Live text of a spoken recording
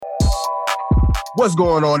What's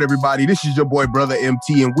going on, everybody? This is your boy, Brother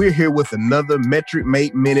MT, and we're here with another Metric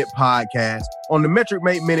Mate Minute podcast. On the Metric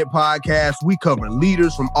Mate Minute podcast, we cover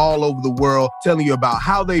leaders from all over the world, telling you about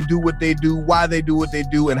how they do what they do, why they do what they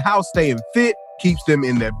do, and how staying fit keeps them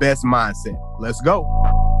in their best mindset. Let's go.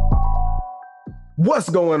 What's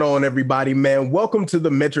going on, everybody, man? Welcome to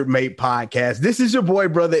the Metric Mate podcast. This is your boy,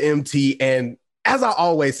 Brother MT, and as I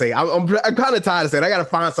always say, I'm kind of tired of saying I got to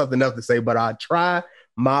find something else to say, but I try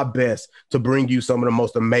my best to bring you some of the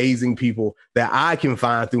most amazing people that I can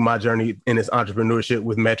find through my journey in this entrepreneurship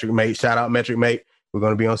with Metric Mate. Shout out Metric Mate. We're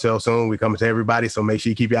going to be on sale soon. We're coming to everybody. So make sure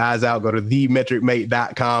you keep your eyes out. Go to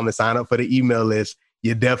themetricmate.com and sign up for the email list.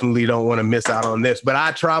 You definitely don't want to miss out on this, but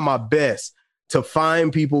I try my best to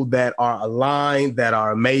find people that are aligned, that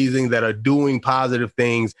are amazing, that are doing positive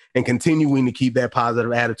things and continuing to keep that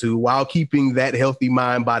positive attitude while keeping that healthy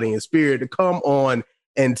mind, body, and spirit to come on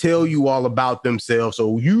and tell you all about themselves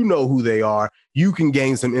so you know who they are. You can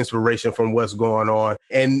gain some inspiration from what's going on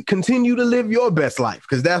and continue to live your best life,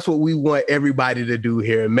 because that's what we want everybody to do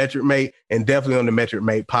here at Metric Mate and definitely on the Metric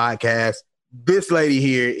Mate podcast. This lady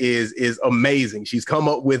here is amazing. She's come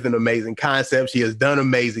up with an amazing concept. She has done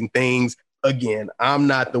amazing things. Again, I'm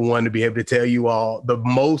not the one to be able to tell you all the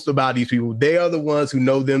most about these people. They are the ones who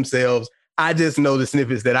know themselves. I just know the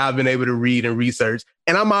snippets that I've been able to read and research,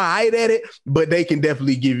 and I'm all right at it, but they can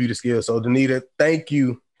definitely give you the skills. So Danita, thank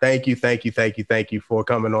you for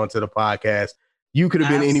coming on to the podcast. You could have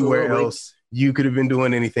been anywhere else. You could have been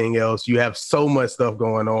doing anything else. You have so much stuff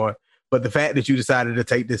going on, but the fact that you decided to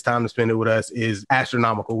take this time to spend it with us is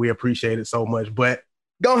astronomical. We appreciate it so much, but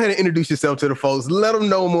go ahead and introduce yourself to the folks. Let them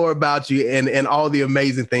know more about you and all the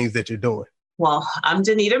amazing things that you're doing. Well, I'm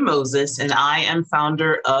Danita Moses, and I am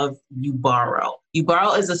founder of YouBorrow.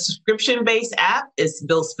 YouBorrow is a subscription-based app. It's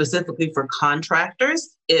built specifically for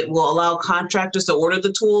contractors. It will allow contractors to order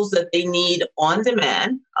the tools that they need on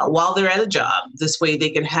demand while they're at a job. This way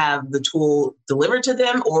they can have the tool delivered to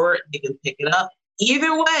them or they can pick it up.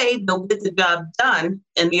 Either way, they'll get the job done.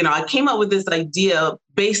 And, I came up with this idea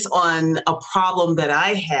based on a problem that I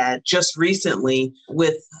had just recently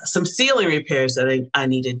with some ceiling repairs that I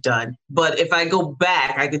needed done. But if I go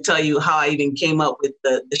back, I could tell you how I even came up with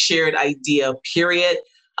the shared idea, period.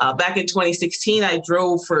 Back in 2016, I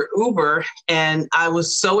drove for Uber, and I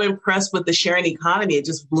was so impressed with the sharing economy. It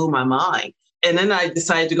just blew my mind. And then I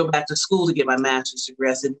decided to go back to school to get my master's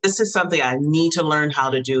degree. I said, this is something I need to learn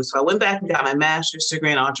how to do. So I went back and got my master's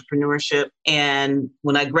degree in entrepreneurship. And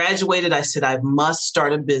when I graduated, I said, I must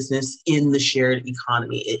start a business in the shared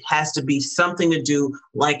economy. It has to be something to do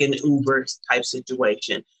like an Uber type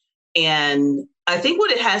situation. And I think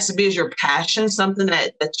what it has to be is your passion, something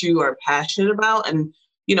that you are passionate about. And,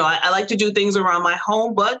 I like to do things around my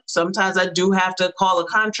home, but sometimes I do have to call a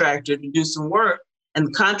contractor to do some work. And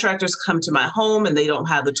the contractors come to my home and they don't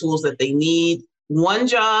have the tools that they need. One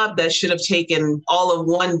job that should have taken all of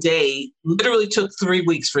one day literally took 3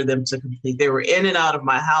 weeks for them to complete. They were in and out of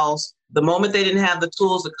my house. The moment they didn't have the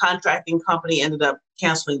tools, the contracting company ended up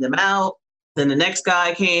canceling them out. Then the next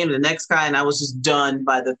guy came, and I was just done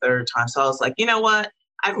by the third time. So I was like, you know what?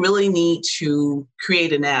 I really need to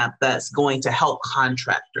create an app that's going to help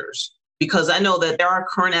contractors. Because I know that there are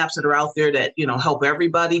current apps that are out there that, help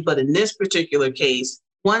everybody. But in this particular case,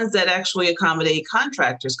 ones that actually accommodate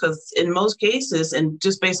contractors, because in most cases, and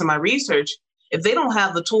just based on my research, if they don't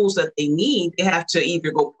have the tools that they need, they have to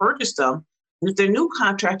either go purchase them. And if they're new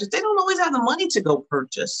contractors, they don't always have the money to go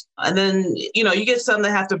purchase. And then, you get some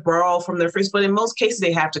that have to borrow from their friends, but in most cases,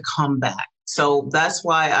 they have to come back. So that's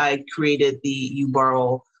why I created the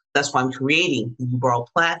YouBorrow. That's why I'm creating the YouBorrow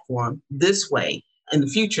platform this way. In the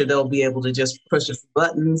future, they'll be able to just push a few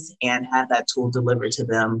buttons and have that tool delivered to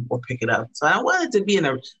them or pick it up. So I want it to be in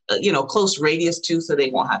a close radius too, so they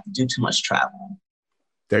won't have to do too much travel.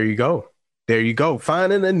 There you go.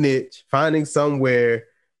 Finding a niche, finding somewhere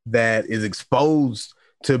that is exposed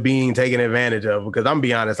to being taken advantage of. Because I'm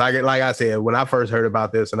be honest, like I said, when I first heard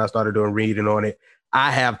about this and I started doing reading on it,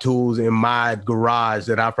 I have tools in my garage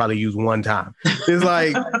that I probably use one time. It's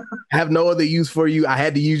like, I have no other use for you. I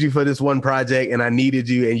had to use you for this one project and I needed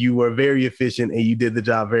you and you were very efficient and you did the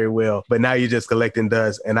job very well. But now you're just collecting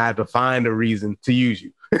dust and I have to find a reason to use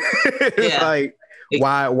you. It's like,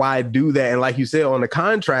 why do that? And like you said, on the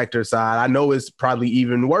contractor side, I know it's probably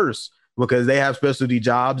even worse because they have specialty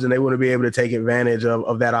jobs and they want to be able to take advantage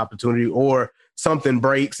of that opportunity, or something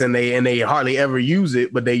breaks and they hardly ever use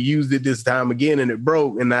it, but they used it this time again and it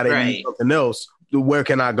broke and now they need something else. Where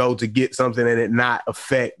can I go to get something and it not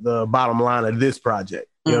affect the bottom line of this project?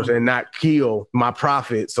 You know what I'm saying? Not kill my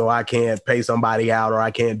profit so I can't pay somebody out or I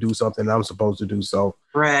can't do something I'm supposed to do. So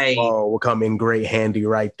will come in great handy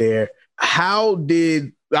right there. how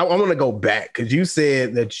did, I want to go back because you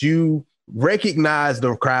said that you recognized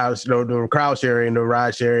the crowd sharing, the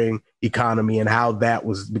ride sharing economy and how that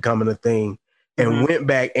was becoming a thing, and went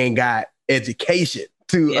back and got education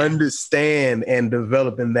to understand and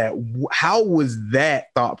develop in that. How was that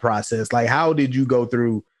thought process? Like, how did you go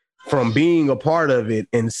through from being a part of it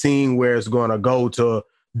and seeing where it's going to go to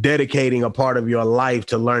dedicating a part of your life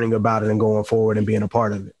to learning about it and going forward and being a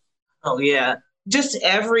part of it? Oh, yeah. Just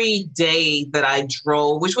every day that I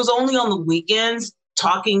drove, which was only on the weekends,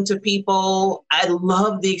 talking to people, I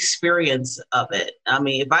love the experience of it. I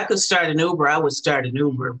mean, if I could start an Uber, I would start an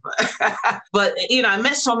Uber. But I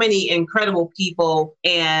met so many incredible people.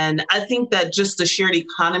 And I think that just the shared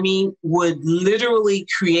economy would literally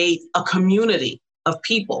create a community of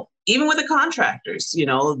people. Even with the contractors,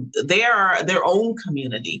 they are their own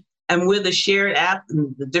community. And with the shared app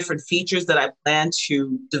and the different features that I plan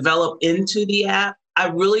to develop into the app, I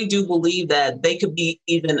really do believe that they could be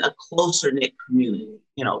even a closer knit community,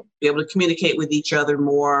 be able to communicate with each other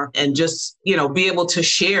more and just, be able to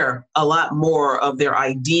share a lot more of their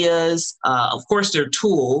ideas, of course, their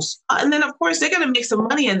tools. And then, of course, they're going to make some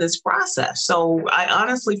money in this process. So I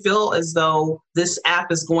honestly feel as though this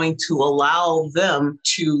app is going to allow them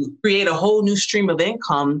to create a whole new stream of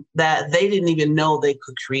income that they didn't even know they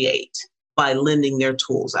could create by lending their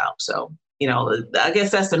tools out. So I guess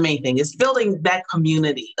that's the main thing, is building that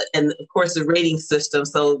community and, of course, the rating system.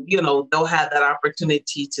 So, they'll have that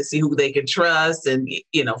opportunity to see who they can trust. And,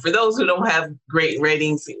 for those who don't have great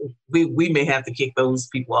ratings, we may have to kick those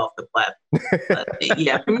people off the platform.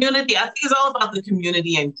 But, community, I think it's all about the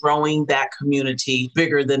community and growing that community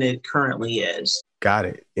bigger than it currently is. Got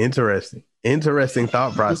it. Interesting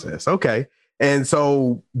thought process. Okay. And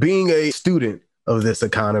so being a student of this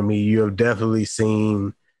economy, you have definitely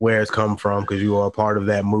seen where it's come from because you are a part of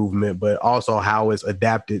that movement, but also how it's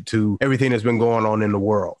adapted to everything that's been going on in the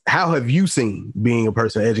world. How have you seen, being a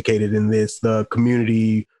person educated in this, the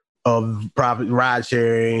community of private ride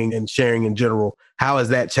sharing and sharing in general, how has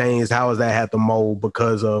that changed? How has that had to mold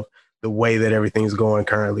because of the way that everything's going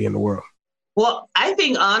currently in the world? Well, I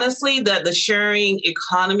think honestly that the sharing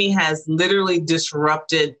economy has literally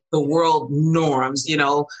disrupted the world norms.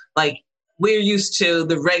 Like we're used to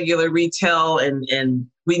the regular retail and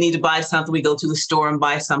we need to buy something, we go to the store and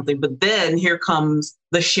buy something. But then here comes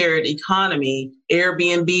the shared economy.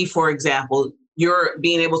 Airbnb, for example, you're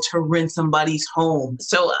being able to rent somebody's home.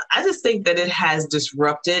 So I just think that it has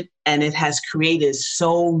disrupted and it has created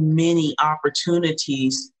so many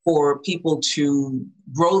opportunities for people to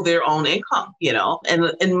grow their own income,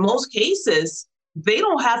 and in most cases, they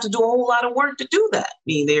don't have to do a whole lot of work to do that. I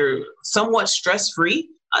mean, they're somewhat stress-free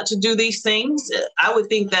to do these things. I would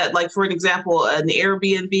think that, like, for an example, an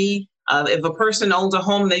Airbnb, if a person owns a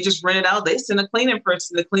home and they just rent it out, they send a cleaning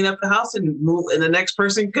person to clean up the house and move, and the next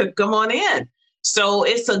person could come on in. So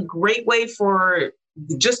it's a great way for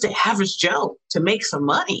just the average Joe to make some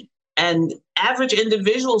money. And average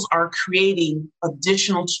individuals are creating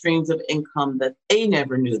additional streams of income that they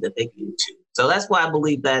never knew that they could do. So that's why I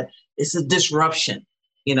believe that it's a disruption.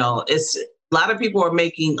 It's a lot of people are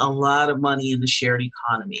making a lot of money in the shared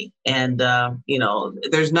economy. And,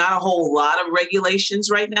 there's not a whole lot of regulations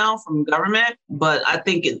right now from government, but I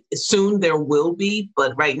think soon there will be.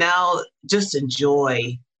 But right now, just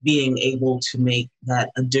enjoy being able to make that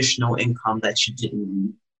additional income that you didn't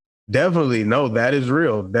need. Definitely. No, that is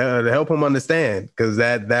real. That help them understand, because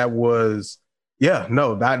that was,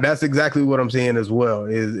 that's exactly what I'm saying as well,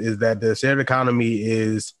 is that the shared economy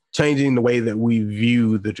is changing the way that we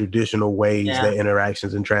view the traditional ways that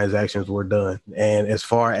interactions and transactions were done. And as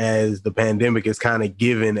far as the pandemic is kind of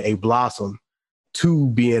given a blossom to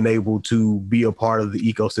being able to be a part of the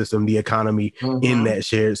ecosystem, the economy in that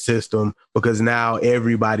shared system, because now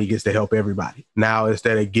everybody gets to help everybody. Now,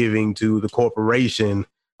 instead of giving to the corporation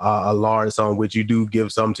a large sum, which you do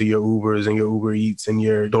give some to your Ubers and your Uber Eats and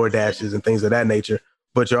your DoorDashes and things of that nature,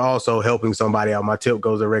 but you're also helping somebody out. My tip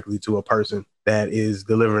goes directly to a person that is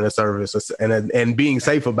delivering a service and being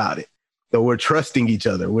safe about it. So we're trusting each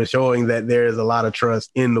other. We're showing that there is a lot of trust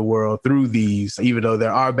in the world through these, even though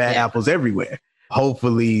there are bad apples everywhere.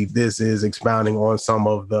 Hopefully this is expounding on some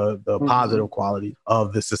of the positive quality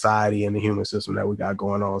of the society and the human system that we got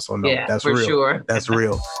going on. So no, that's real. Sure. That's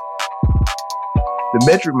real. The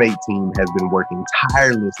Metric Mate team has been working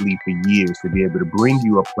tirelessly for years to be able to bring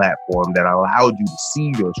you a platform that allowed you to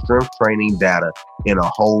see your strength training data in a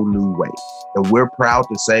whole new way. And we're proud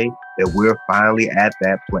to say that we're finally at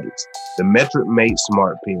that place. The Metric Mate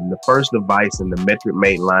Smart Pen, the first device in the Metric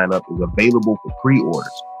Mate lineup, is available for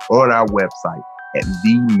pre-orders on our website at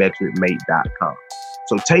themetricmate.com.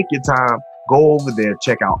 So take your time, Go over there,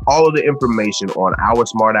 check out all of the information on our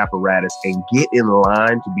smart apparatus, and get in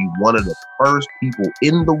line to be one of the first people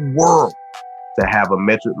in the world to have a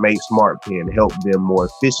Metric Mate Smart Pen help them more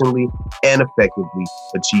efficiently and effectively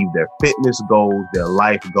achieve their fitness goals, their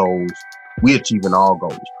life goals. We're achieving all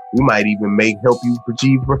goals. We might even help you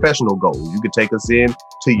achieve professional goals. You could take us in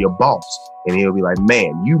to your boss and he'll be like,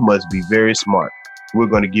 man, you must be very smart. We're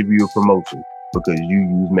going to give you a promotion because you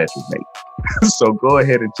use Metric Mate. So go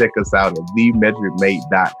ahead and check us out at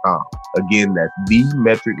themetricmate.com. Again, that's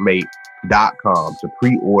themetricmate.com to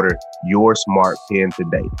pre-order your smart pen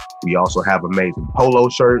today. We also have amazing polo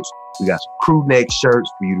shirts. We got some crew neck shirts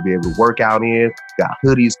for you to be able to work out in. We got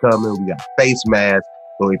hoodies coming. We got face masks.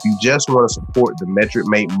 So if you just want to support the Metric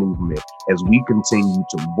Mate movement as we continue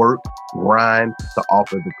to work, grind to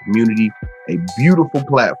offer the community a beautiful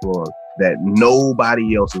platform that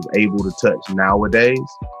nobody else is able to touch nowadays,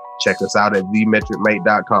 check us out at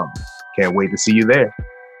themetricmate.com. Can't wait to see you there.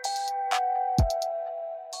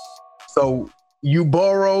 So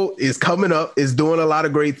Ubaro is coming up, is doing a lot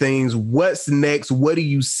of great things. What's next? What do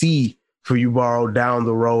you see for Ubaro down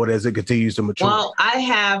the road as it continues to mature? Well, I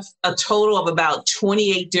have a total of about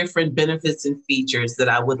 28 different benefits and features that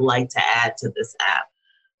I would like to add to this app.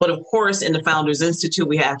 But of course, in the Founders Institute,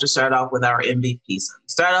 we have to start off with our MVP. So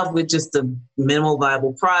start off with just the minimal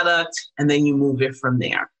viable product, and then you move it from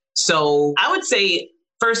there. So I would say,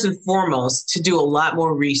 first and foremost, to do a lot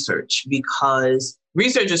more research, because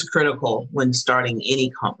research is critical when starting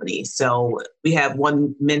any company. So we have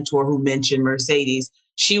one mentor who mentioned Mercedes.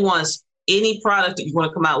 She wants any product that you want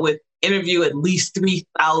to come out with, interview at least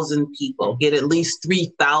 3,000 people, get at least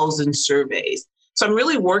 3,000 surveys. So I'm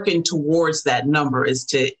really working towards that number, is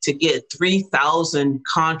to get 3,000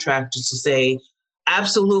 contractors to say,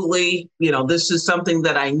 absolutely, this is something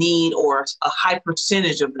that I need, or a high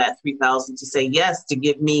percentage of that 3,000 to say yes, to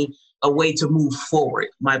give me a way to move forward.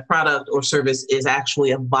 My product or service is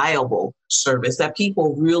actually a viable service that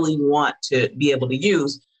people really want to be able to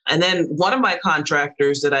use. And then one of my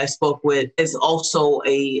contractors that I spoke with is also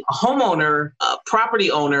a homeowner, a property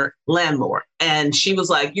owner, landlord. And she was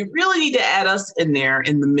like, you really need to add us in there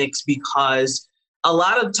in the mix, because a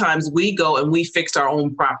lot of times we go and we fix our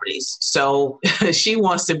own properties. So she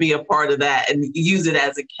wants to be a part of that and use it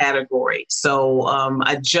as a category. So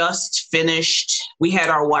I just finished, we had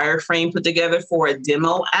our wireframe put together for a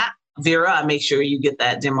demo app. Vera, I make sure you get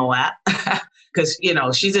that demo app. Because,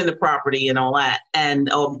 she's in the property and all that. And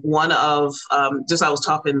one of, I was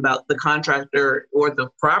talking about the contractor or the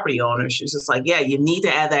property owner. She's just like, yeah, you need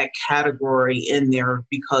to add that category in there,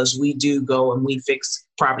 because we do go and we fix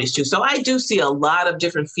properties too. So I do see a lot of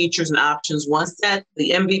different features and options. Once that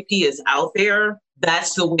the MVP is out there,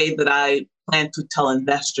 that's the way that I plan to tell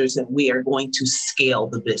investors that we are going to scale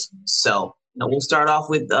the business. So, we'll start off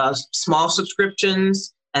with small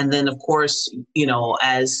subscriptions. And then, of course,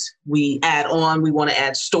 as we add on, we want to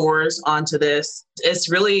add stores onto this. It's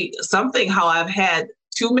really something how I've had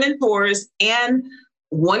two mentors and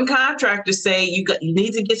one contractor say, you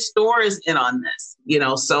need to get stores in on this.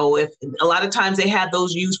 So if a lot of times they have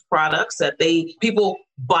those used products that people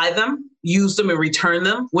buy them, use them and return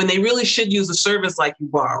them, when they really should use a service like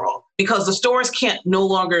Ubaro, because the stores can no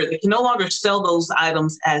longer sell those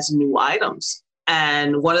items as new items.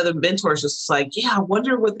 And one of the mentors was like, yeah, I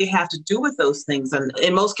wonder what they have to do with those things. And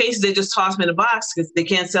in most cases, they just toss them in a box because they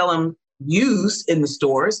can't sell them used in the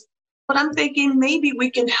stores. But I'm thinking maybe we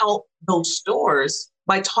can help those stores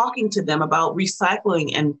by talking to them about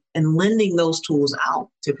recycling and lending those tools out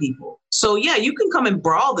to people. So yeah, you can come and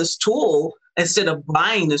borrow this tool instead of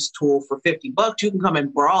buying this tool for $50. You can come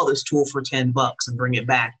and borrow this tool for $10 and bring it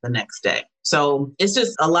back the next day. So it's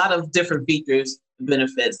just a lot of different features,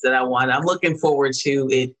 benefits that I want. I'm looking forward to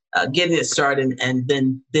it, getting it started, and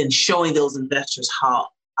then showing those investors how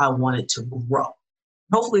I want it to grow.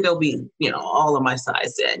 Hopefully they'll be, all on my side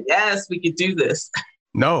saying, yes, we could do this.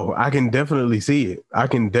 No, I can definitely see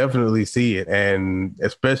it. And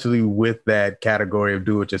especially with that category of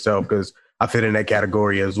do it yourself, because I fit in that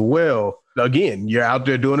category as well. Again, you're out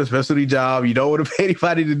there doing a specialty job. You don't want to pay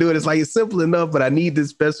anybody to do it. It's like, it's simple enough, but I need this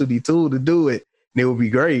specialty tool to do it. And it would be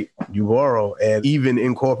great, Ubaro, and even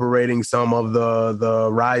incorporating some of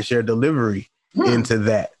the rideshare delivery into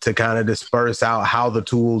that to kind of disperse out how the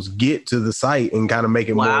tools get to the site and kind of make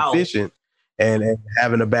it more efficient. And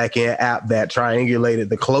having a back-end app that triangulated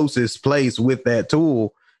the closest place with that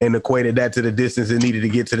tool and equated that to the distance it needed to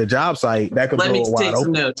get to the job site, that could Let me blow take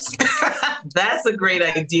some notes. That's a great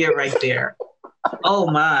idea right there. Oh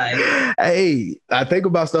my. Hey, I think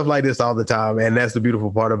about stuff like this all the time. And that's the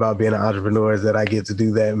beautiful part about being an entrepreneur, is that I get to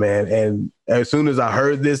do that, man. And as soon as I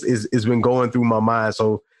heard this, it's been going through my mind.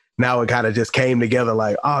 So now it kind of just came together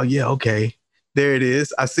like, oh yeah, okay, there it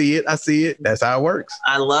is. I see it. That's how it works.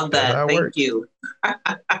 I love that. Thank you.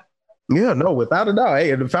 Yeah, no, without a doubt.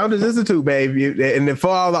 Hey, the Founders Institute, babe. And then for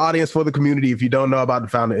all the audience, for the community, if you don't know about the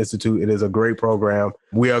Founder Institute, it is a great program.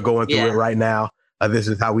 We are going through it right now. This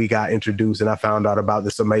is how we got introduced, and I found out about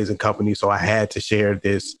this amazing company. So I had to share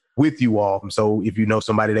this with you all. So if you know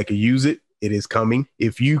somebody that can use it, it is coming.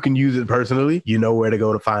 If you can use it personally, you know where to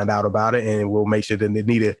go to find out about it. And we'll make sure that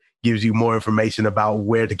Danita gives you more information about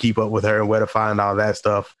where to keep up with her and where to find all that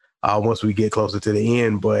stuff once we get closer to the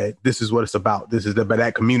end. But this is what it's about. This is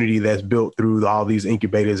that community that's built through all these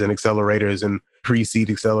incubators and accelerators and pre-seed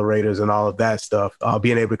accelerators and all of that stuff,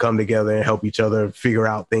 being able to come together and help each other figure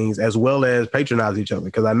out things as well as patronize each other.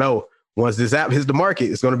 Because I know once this app hits the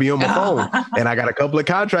market, it's going to be on my phone. And I got a couple of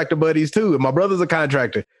contractor buddies too. And my brother's a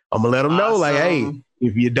contractor. I'm going to let them know, like, hey,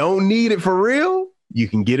 if you don't need it for real, you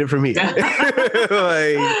can get it from here.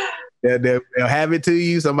 Like, they'll have it to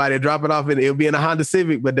you. Somebody will drop it off, and it'll be in a Honda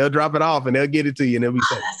Civic, but they'll drop it off and they'll get it to you, and it'll be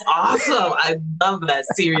safe. That's awesome. I love that.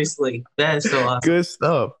 Seriously. That is so awesome. Good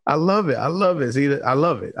stuff. I love it. See, I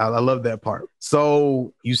love it. I love that part.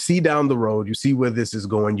 So you see down the road, you see where this is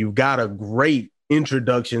going. You've got a great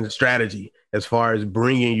introduction strategy as far as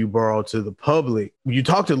bringing Ubaro to the public. You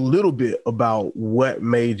talked a little bit about what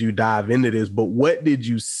made you dive into this, but what did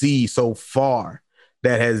you see so far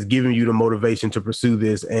that has given you the motivation to pursue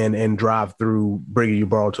this and drive through bringing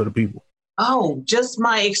Ubaro to the people? Oh, just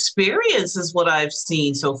my experience is what I've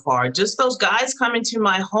seen so far. Just those guys coming to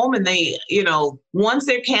my home, and they, once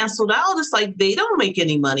they're canceled out, it's like they don't make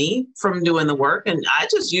any money from doing the work. And I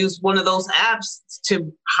just used one of those apps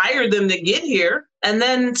to hire them to get here. And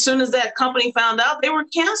then as soon as that company found out, they were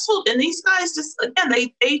canceled. And these guys just, again,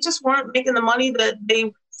 they just weren't making the money that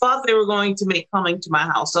they thought they were going to make coming to my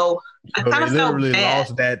house. So I kind of felt bad.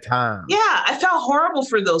 Lost that time. Yeah, I felt horrible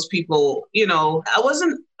for those people. I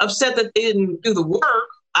wasn't upset that they didn't do the work.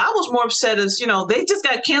 I was more upset as, they just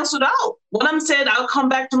got canceled out. One of them said, I'll come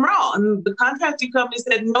back tomorrow. And the contracting company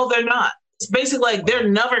said, no, they're not. It's basically like they're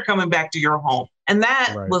never coming back to your home. And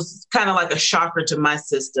that was kind of like a shocker to my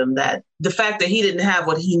system, that the fact that he didn't have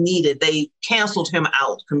what he needed, they canceled him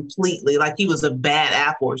out completely, like he was a bad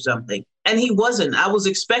apple or something. And he wasn't. I was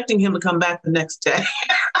expecting him to come back the next day.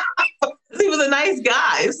 He was a nice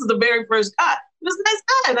guy. This is the very first guy. He was a nice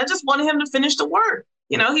guy. And I just wanted him to finish the work.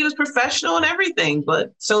 He was professional and everything.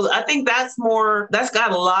 But so I think that's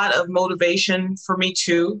got a lot of motivation for me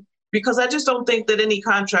too, because I just don't think that any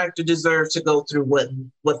contractor deserves to go through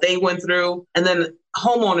what they went through. And then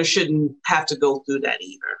homeowners shouldn't have to go through that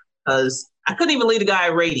either, because I couldn't even leave the guy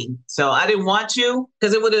a rating. So I didn't want to,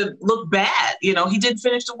 because it would have looked bad. He did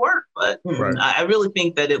finish the work, but I really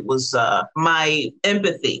think that it was my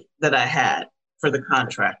empathy that I had for the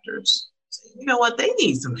contractors. So, you know what? They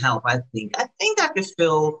need some help, I think. I think I could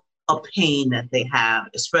feel a pain that they have,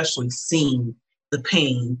 especially seeing the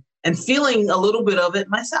pain and feeling a little bit of it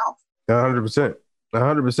myself. 100%.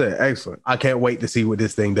 100%. Excellent. I can't wait to see what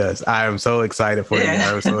this thing does. I am so excited for you.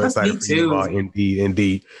 I'm so excited for you all.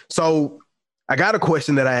 Indeed. So I got a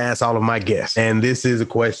question that I ask all of my guests, and this is a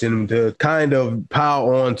question to kind of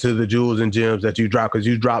pile on to the jewels and gems that you drop, because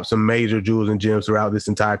you dropped some major jewels and gems throughout this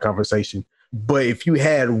entire conversation. But if you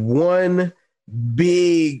had one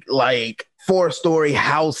big, like 4-story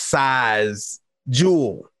house size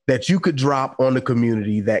jewel that you could drop on the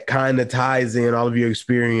community that kind of ties in all of your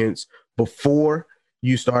experience before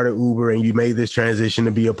you started Uber and you made this transition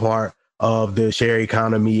to be a part of the share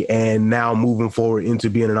economy, and now moving forward into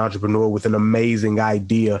being an entrepreneur with an amazing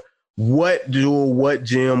idea, what jewel, what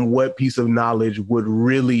gem, what piece of knowledge would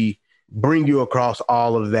really bring you across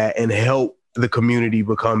all of that and help the community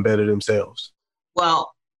become better themselves?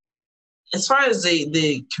 Well, as far as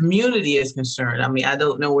the community is concerned, I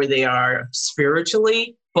don't know where they are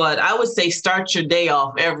spiritually, but I would say start your day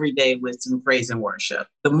off every day with some praise and worship.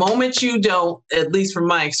 The moment you don't, at least from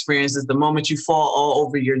my experience, is the moment you fall all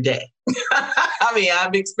over your day.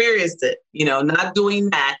 I've experienced it, not doing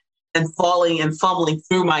that and falling and fumbling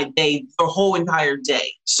through my day, the whole entire day.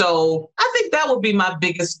 So I think that would be my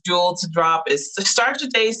biggest jewel to drop, is to start your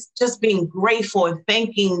day just being grateful and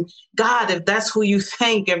thanking God. If that's who you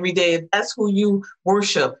thank every day, if that's who you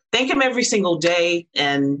worship, thank him every single day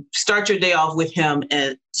and start your day off with him.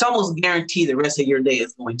 And it's almost guaranteed the rest of your day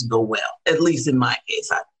is going to go well, at least in my case.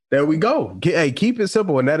 There we go. Hey, keep it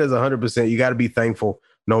simple. And that is 100%. You got to be thankful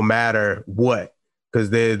no matter what. Because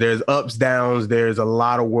there's ups, downs, there's a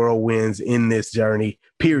lot of whirlwinds in this journey,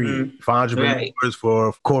 period. Mm-hmm. For entrepreneurs,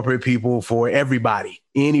 for corporate people, for everybody,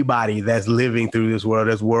 anybody that's living through this world,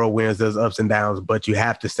 there's whirlwinds, there's ups and downs, but you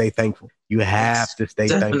have to stay thankful. You have to stay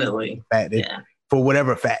definitely thankful. for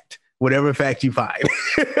whatever fact you find.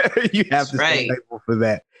 You have to stay thankful for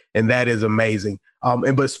that. And that is amazing.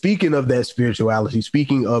 But speaking of that spirituality,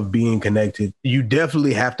 speaking of being connected, you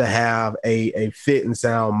definitely have to have a fit and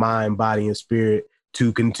sound mind, body, and spirit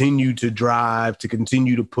to continue to drive, to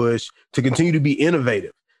continue to push, to continue to be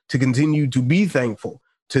innovative, to continue to be thankful,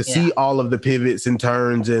 to see all of the pivots and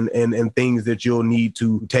turns and things that you'll need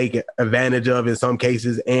to take advantage of in some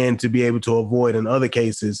cases and to be able to avoid in other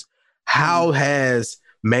cases. How has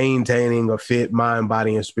maintaining a fit mind,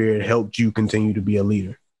 body, and spirit helped you continue to be a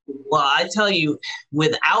leader? Well, I tell you,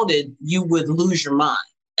 without it, you would lose your mind.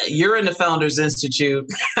 You're in the Founders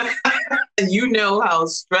Institute, and you know how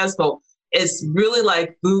stressful. It's really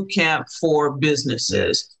like boot camp for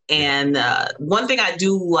businesses. And one thing I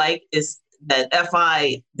do like is that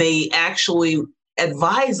FI, they actually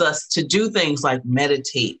advise us to do things like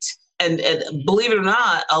meditate. And believe it or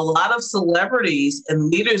not, a lot of celebrities and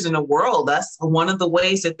leaders in the world, that's one of the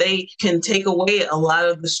ways that they can take away a lot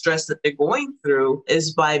of the stress that they're going through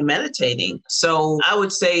is by meditating. So I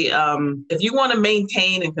would say if you want to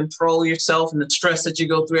maintain and control yourself and the stress that you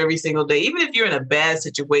go through every single day, even if you're in a bad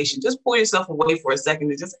situation, just pull yourself away for a second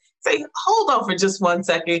and just say, hold on for just 1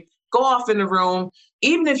 second, go off in the room.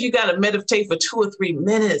 Even if you got to meditate for 2 or 3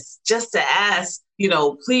 minutes just to ask,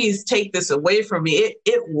 please take this away from me.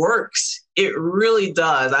 It works. It really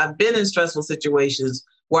does. I've been in stressful situations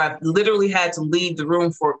where I've literally had to leave the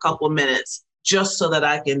room for a couple of minutes just so that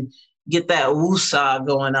I can get that woosah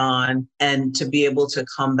going on and to be able to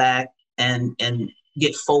come back and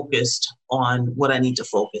get focused on what I need to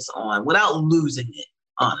focus on without losing it,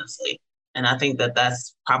 honestly. And I think that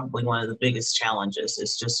that's probably one of the biggest challenges.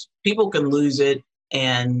 It's just people can lose it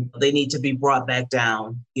and they need to be brought back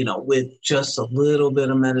down, with just a little bit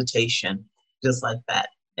of meditation, just like that.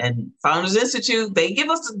 And Founders Institute, they give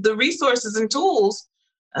us the resources and tools.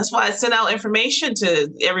 That's why I send out information to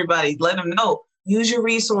everybody, let them know, use your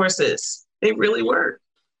resources. They really work.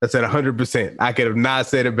 That's at 100%. I could have not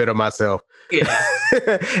said it better myself. Yeah.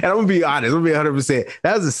 And I'm going to be honest, 100%.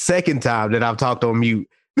 That was the second time that I've talked on mute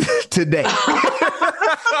today.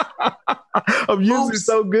 I'm usually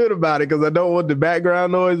so good about it because I don't want the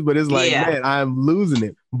background noise, but it's like, man, I'm losing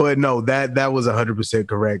it. But no, that was 100%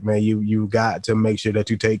 correct, man. You got to make sure that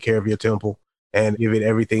you take care of your temple and give it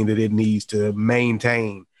everything that it needs to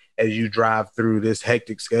maintain as you drive through this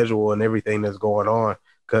hectic schedule and everything that's going on.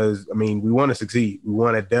 Because, we want to succeed. We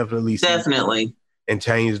want to definitely and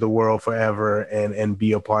change the world forever and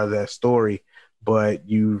be a part of that story. But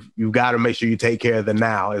you've got to make sure you take care of the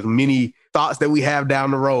now. As many thoughts that we have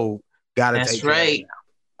down the road, got to take care of it now.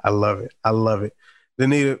 I love it.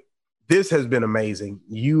 Danita, this has been amazing.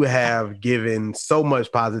 You have given so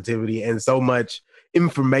much positivity and so much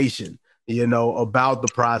information, about the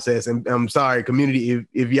process. And I'm sorry, community,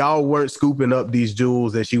 if y'all weren't scooping up these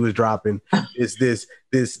jewels that she was dropping, it's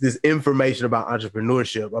this information about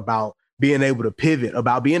entrepreneurship, about being able to pivot,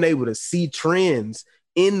 about being able to see trends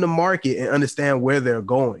in the market and understand where they're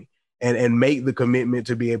going and make the commitment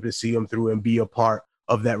to be able to see them through and be a part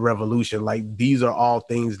of that revolution. Like, these are all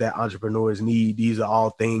things that entrepreneurs need. These are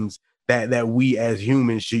all things that we as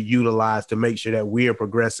humans should utilize to make sure that we're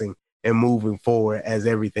progressing and moving forward as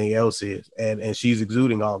everything else is. And she's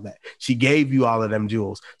exuding all of that. She gave you all of them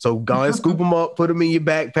jewels. So go and scoop them up, put them in your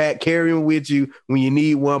backpack, carry them with you. When you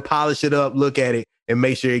need one, polish it up, look at it, and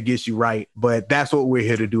make sure it gets you right. But that's what we're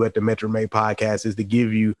here to do at the Metro Made Podcast, is to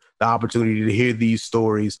give you the opportunity to hear these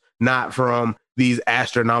stories, not from these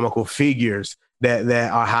astronomical figures that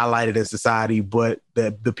are highlighted in society, but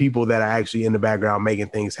the people that are actually in the background making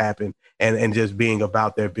things happen and just being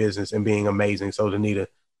about their business and being amazing. So, Danita,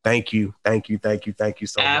 thank you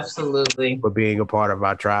so much for being a part of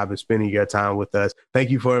our tribe and spending your time with us. Thank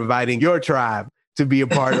you for inviting your tribe to be a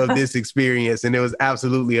part of this experience. And it was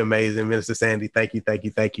absolutely amazing. Minister Sandy, thank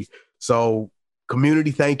you. So, community,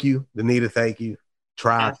 thank you. Danita, thank you.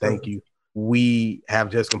 Tribe, thank you. We have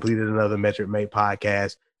just completed another Metric Mate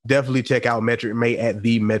podcast. Definitely check out Metric Mate at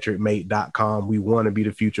themetricmate.com. We want to be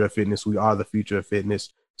the future of fitness. We are the future of fitness.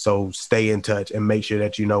 So stay in touch and make sure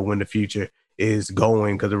that you know when the future is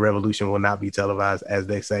going, because the revolution will not be televised, as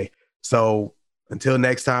they say. So until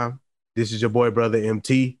next time, this is your boy, brother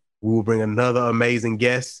MT. We will bring another amazing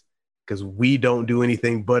guest, because we don't do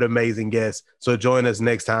anything but amazing guests. So join us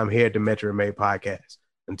next time here at the Metric Mate Podcast.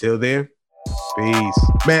 Until then.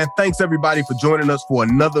 Peace. Man, thanks everybody for joining us for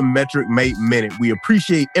another Metric Mate Minute. We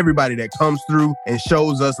appreciate everybody that comes through and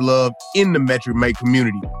shows us love in the Metric Mate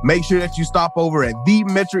community. Make sure that you stop over at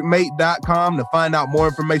themetricmate.com to find out more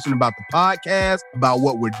information about the podcast, about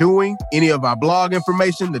what we're doing, any of our blog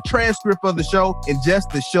information, the transcript of the show, and just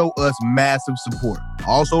to show us massive support.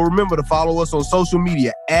 Also, remember to follow us on social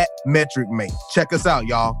media at Metric Mate. Check us out,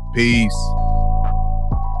 y'all. Peace.